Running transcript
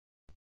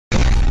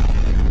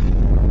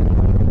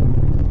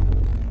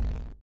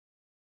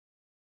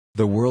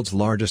The world's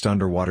largest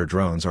underwater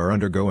drones are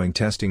undergoing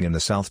testing in the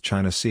South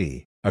China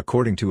Sea,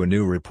 according to a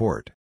new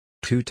report.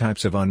 Two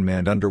types of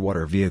unmanned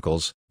underwater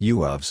vehicles,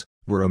 UAVs,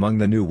 were among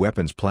the new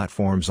weapons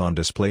platforms on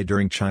display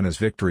during China's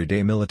Victory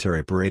Day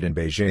military parade in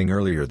Beijing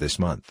earlier this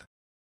month.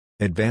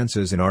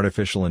 Advances in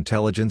artificial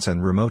intelligence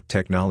and remote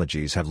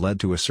technologies have led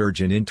to a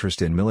surge in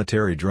interest in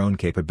military drone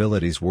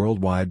capabilities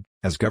worldwide,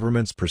 as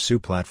governments pursue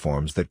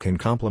platforms that can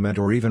complement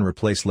or even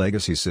replace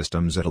legacy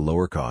systems at a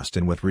lower cost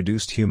and with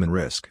reduced human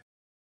risk.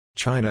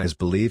 China is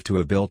believed to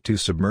have built two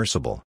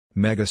submersible,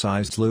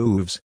 mega-sized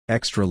UAVs,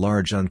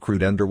 extra-large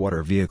uncrewed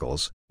underwater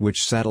vehicles,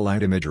 which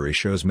satellite imagery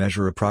shows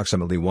measure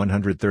approximately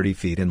 130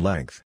 feet in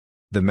length.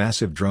 The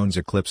massive drones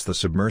eclipse the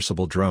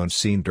submersible drones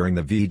seen during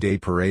the V-Day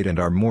parade and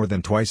are more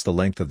than twice the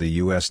length of the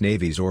U.S.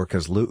 Navy's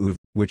Orca's UAV,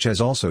 which has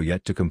also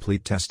yet to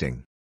complete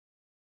testing.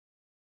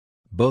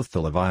 Both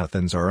the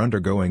Leviathans are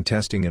undergoing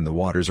testing in the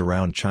waters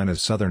around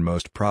China's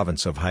southernmost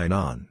province of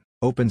Hainan,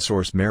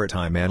 open-source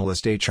maritime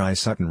analyst H.I.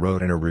 Sutton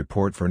wrote in a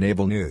report for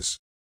Naval News.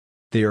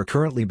 They are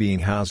currently being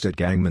housed at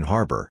Gangman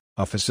Harbor,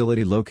 a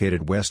facility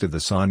located west of the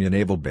Sanya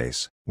Naval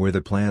Base, where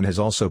the plan has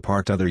also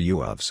parked other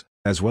UAVs,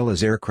 as well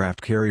as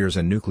aircraft carriers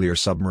and nuclear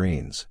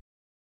submarines.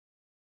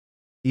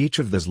 Each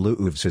of these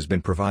UAVs has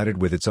been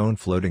provided with its own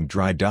floating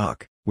dry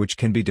dock, which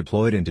can be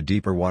deployed into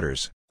deeper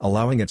waters,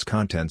 allowing its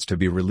contents to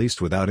be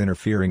released without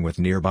interfering with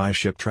nearby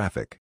ship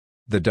traffic.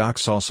 The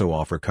docks also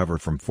offer cover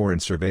from foreign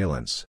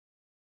surveillance.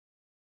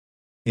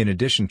 In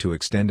addition to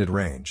extended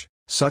range,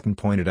 Sutton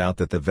pointed out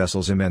that the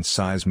vessel's immense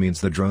size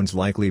means the drones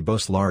likely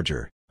boast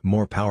larger,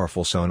 more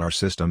powerful sonar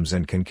systems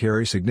and can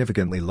carry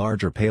significantly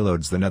larger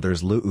payloads than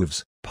others'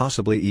 UAVs,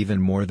 possibly even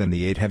more than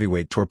the 8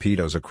 heavyweight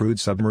torpedoes a crewed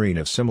submarine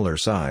of similar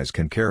size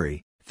can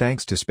carry,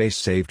 thanks to space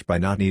saved by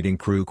not needing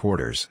crew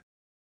quarters.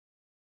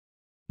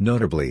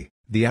 Notably,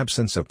 the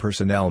absence of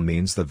personnel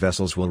means the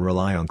vessels will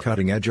rely on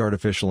cutting-edge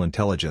artificial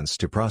intelligence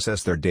to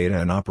process their data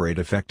and operate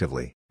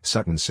effectively,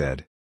 Sutton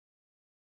said.